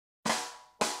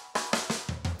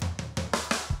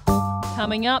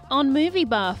Coming up on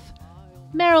MovieBuff,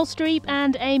 Meryl Streep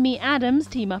and Amy Adams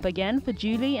team up again for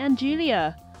Julie and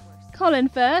Julia. Colin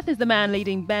Firth is the man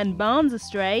leading Ben Barnes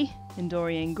astray in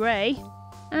Dorian Gray.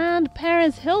 And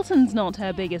Perez Hilton's not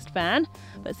her biggest fan,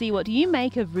 but see what you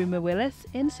make of Rumer Willis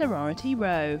in Sorority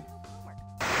Row.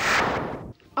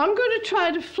 I'm going to try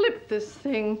to flip this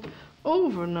thing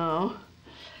over now,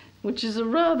 which is a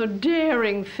rather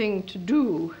daring thing to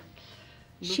do.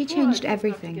 She changed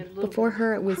everything. Before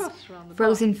her, it was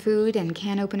frozen food and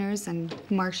can openers and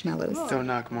marshmallows. Don't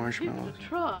knock marshmallows.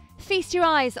 Feast your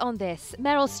eyes on this.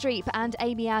 Meryl Streep and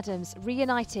Amy Adams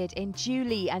reunited in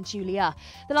Julie and Julia.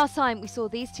 The last time we saw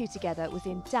these two together was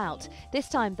in Doubt. This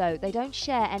time, though, they don't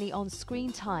share any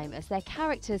on-screen time as their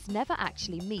characters never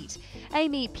actually meet.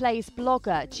 Amy plays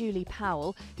blogger Julie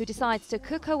Powell, who decides to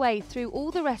cook her way through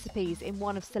all the recipes in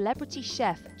one of celebrity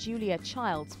chef Julia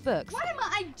Child's books. What am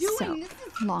I doing? So,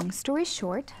 long story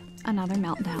short, another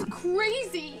meltdown.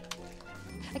 Crazy!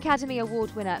 Academy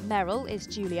Award winner Meryl is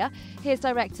Julia. Here's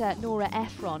director Nora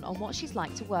Ephron on what she's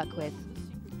like to work with.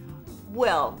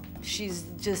 Well, she's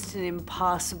just an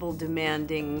impossible,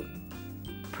 demanding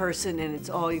person, and it's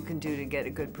all you can do to get a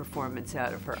good performance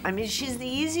out of her. I mean, she's the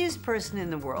easiest person in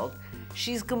the world.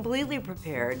 She's completely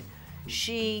prepared.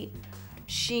 She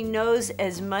knows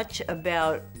as much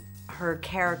about her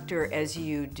character as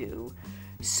you do.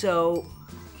 So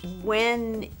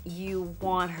when you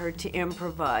want her to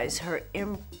improvise, her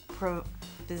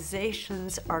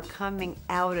improvisations are coming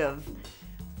out of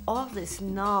all this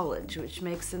knowledge, which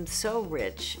makes them so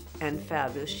rich and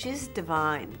fabulous. She's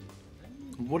divine.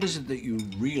 What is it that you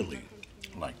really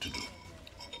like to do?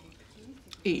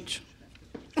 Eat.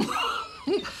 I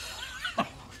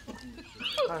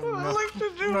like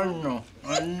to do.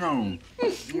 I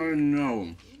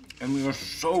know. And you're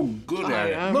so good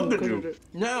at it. Look at you.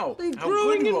 Now, how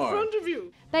good you are. Front of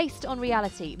you. Based on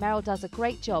reality, Meryl does a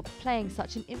great job playing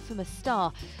such an infamous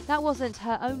star. That wasn't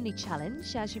her only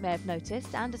challenge, as you may have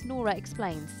noticed, and as Nora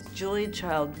explains. Julia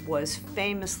Child was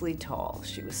famously tall.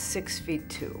 She was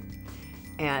 6'2",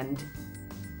 and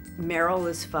Meryl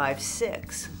is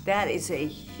 5'6". That is a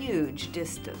huge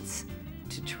distance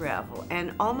to travel.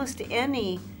 And almost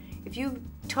any, if you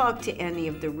talk to any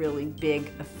of the really big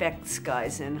effects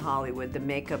guys in Hollywood, the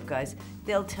makeup guys,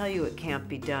 they'll tell you it can't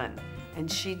be done.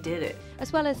 And she did it.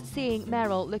 As well as seeing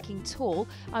Meryl looking tall,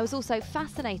 I was also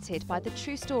fascinated by the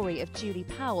true story of Julie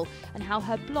Powell and how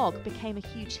her blog became a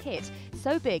huge hit.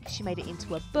 So big, she made it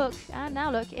into a book, and now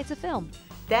look, it's a film.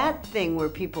 That thing where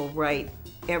people write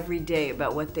every day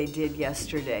about what they did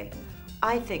yesterday,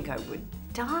 I think I would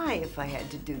die if I had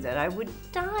to do that. I would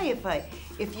die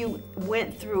if you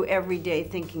went through every day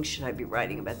thinking, should I be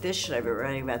writing about this? Should I be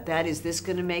writing about that? Is this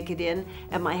going to make it in?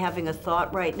 Am I having a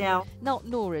thought right now? Not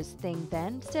Nora's thing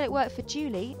then. Still, it worked for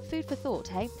Julie. Food for thought,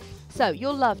 hey? So,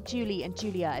 you'll love Julie and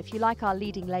Julia if you like our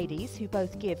leading ladies, who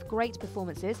both give great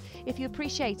performances, if you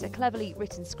appreciate a cleverly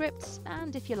written script,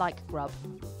 and if you like grub.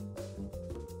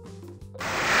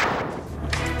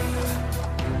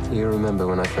 You remember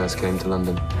when I first came to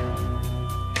London?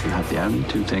 You have the only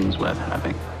two things worth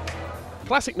having.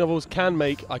 Classic novels can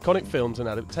make iconic films and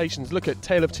adaptations. Look at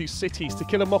Tale of Two Cities, To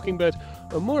Kill a Mockingbird,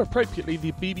 or more appropriately,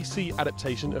 the BBC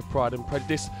adaptation of Pride and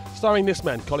Prejudice, starring this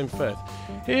man, Colin Firth.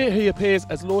 Here he appears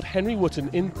as Lord Henry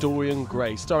Wotton in Dorian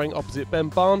Gray, starring opposite Ben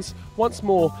Barnes, once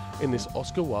more in this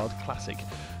Oscar Wilde classic.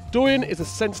 Dorian is a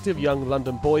sensitive young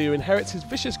London boy who inherits his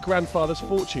vicious grandfather's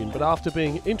fortune, but after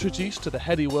being introduced to the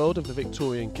heady world of the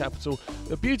Victorian capital,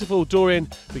 the beautiful Dorian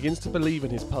begins to believe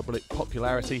in his public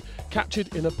popularity,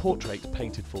 captured in a portrait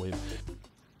painted for him.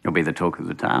 You'll be the talk of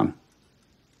the town.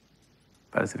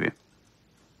 Both of you.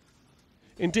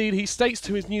 Indeed, he states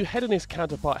to his new hedonist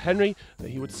counterpart Henry that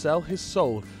he would sell his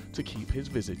soul to keep his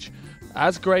visage.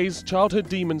 As Gray's childhood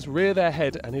demons rear their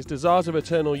head and his desires of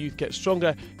eternal youth get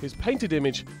stronger, his painted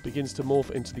image begins to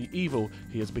morph into the evil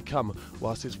he has become,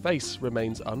 whilst his face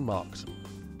remains unmarked.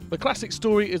 The classic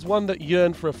story is one that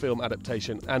yearned for a film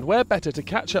adaptation, and where better to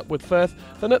catch up with Firth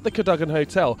than at the Cadogan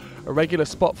Hotel, a regular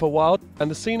spot for Wilde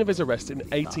and the scene of his arrest in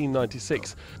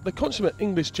 1896. The consummate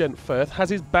English gent Firth has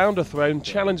his bounder throne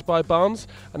challenged by Barnes,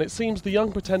 and it seems the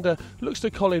young pretender looks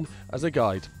to Colin as a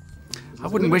guide. I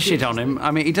wouldn't wish it on him.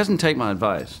 I mean, he doesn't take my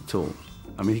advice at all.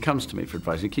 I mean, he comes to me for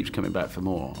advice. He keeps coming back for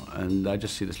more, and I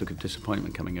just see this look of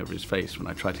disappointment coming over his face when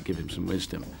I try to give him some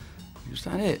wisdom. Is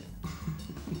that it?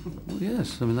 Well,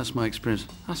 yes, I mean, that's my experience.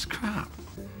 That's crap.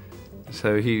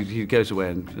 So he goes away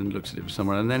and looks at it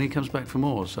somewhere, and then he comes back for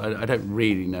more. So I don't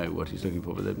really know what he's looking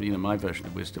for, but my version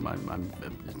of wisdom,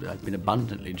 I've been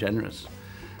abundantly generous.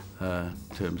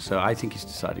 to him. So I think he's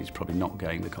decided he's probably not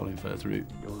going the Colin Firth route.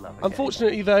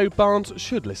 Unfortunately, though, Barnes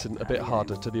should listen a bit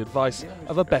harder to the advice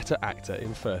of a better actor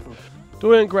in Firth.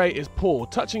 Dorian Gray is poor,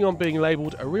 touching on being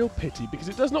labelled a real pity because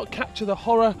it does not capture the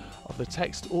horror of the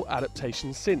text or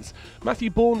adaptation since.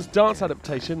 Matthew Bourne's dance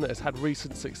adaptation that has had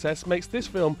recent success makes this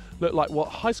film look like what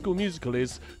High School Musical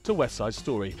is to West Side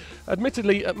Story.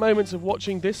 Admittedly, at moments of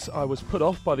watching this, I was put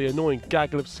off by the annoying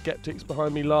gaggle of skeptics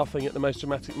behind me laughing at the most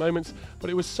dramatic moments, but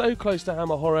it was so close to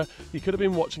Hammer horror, you could have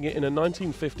been watching it in a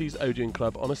 1950s Odeon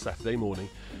club on a Saturday morning.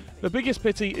 The biggest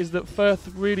pity is that Firth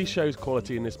really shows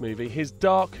quality in this movie. His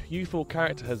dark, youthful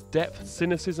character has depth,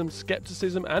 cynicism,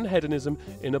 scepticism and hedonism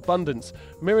in abundance,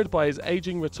 mirrored by his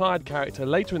ageing, retired character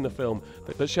later in the film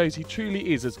that shows he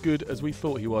truly is as good as we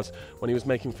thought he was when he was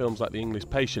making films like The English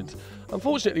Patient.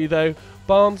 Unfortunately, though,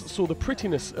 Barnes saw the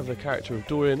prettiness of the character of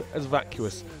Dorian as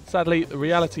vacuous. Sadly, the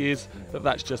reality is that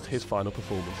that's just his final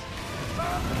performance.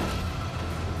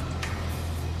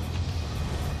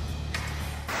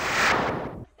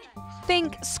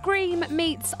 Think Scream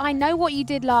meets I Know What You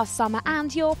Did Last Summer,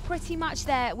 and you're pretty much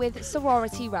there with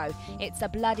Sorority Row. It's a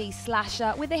bloody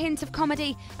slasher with a hint of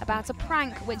comedy about a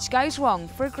prank which goes wrong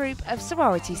for a group of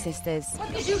sorority sisters.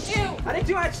 What did you do? I didn't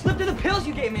do it. I slipped in the pills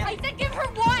you gave me. I said give her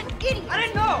one, idiot. I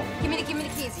didn't know. Give me the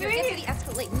keys. Here, get to the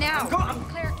escalate now. I'm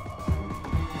Claire.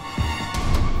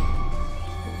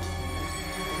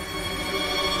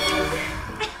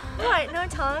 What? No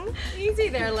tongue? Easy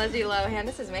there, Leslie Lohan.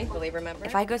 This is make-believe, remember?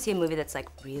 If I go see a movie that's like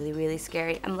really, really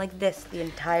scary, I'm like this the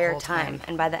entire time.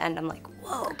 And by the end, I'm like,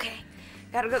 whoa, okay.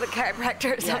 Gotta go to the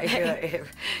chiropractor or something. Yeah,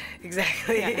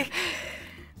 exactly. Yeah.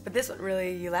 But this one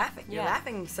really, you're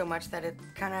laughing so much that it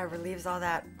kind of relieves all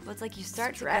that. Well, it's like you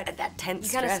start stress, to get that tense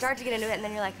You kind of stress. start to get into it, and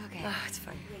then you're like, okay. Oh, it's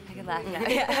fun. I can laugh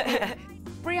now.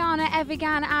 Brianna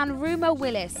Evigan and Ruma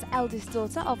Willis, eldest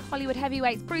daughter of Hollywood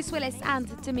heavyweights Bruce Willis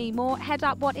and Demi Moore, head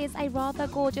up what is a rather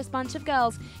gorgeous bunch of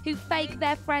girls who fake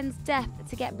their friend's death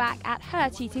to get back at her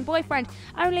cheating boyfriend,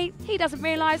 only he doesn't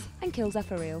realise and kills her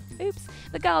for real. Oops.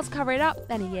 The girls cover it up,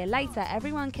 then a year later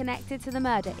everyone connected to the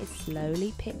murder is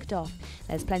slowly picked off.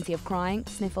 There's plenty of crying,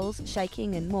 sniffles,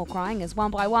 shaking and more crying as one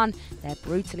by one they're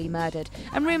brutally murdered.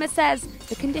 And rumour says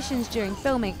the conditions during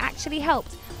filming actually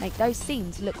helped make those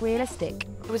scenes look realistic.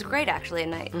 It was great, actually,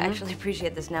 and I actually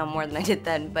appreciate this now more than I did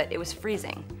then, but it was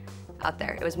freezing out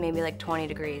there. It was maybe like 20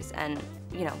 degrees, and,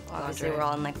 you know, obviously we're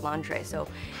all in like lingerie, so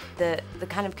the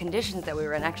kind of conditions that we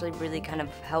were in actually really kind of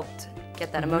helped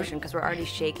get that emotion, because we're already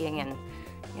shaking, and,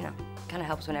 you know, kind of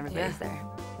helps when everybody's there.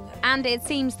 And it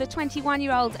seems the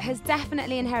 21-year-old has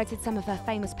definitely inherited some of her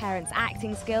famous parents'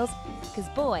 acting skills, because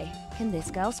boy, can this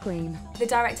girl scream. The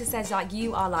director says, like,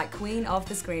 you are like queen of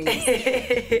the screen.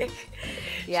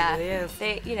 Yeah,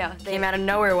 They came out of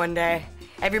nowhere one day.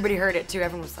 Everybody heard it too.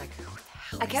 Everyone was like, "Who the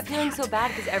hell I kept is feeling that?" so bad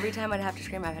because every time I'd have to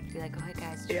scream, I'd have to be like, oh, hey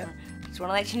guys, just want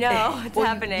to let you know what's Well,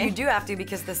 happening. You do have to,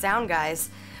 because the sound guys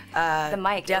the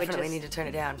mic definitely need to turn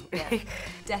it down. Yeah.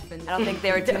 Definitely. I don't think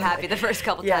they were too happy the first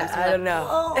couple times. Yeah, I don't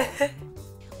know.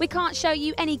 We can't show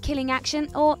you any killing action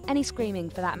or any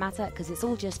screaming for that matter, because it's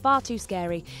all just far too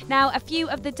scary. Now, a few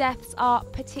of the deaths are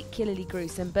particularly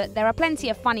gruesome, but there are plenty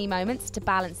of funny moments to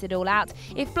balance it all out.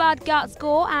 If blood, guts,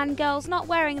 gore and girls not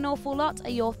wearing an awful lot are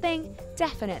your thing,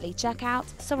 definitely check out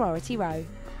Sorority Row.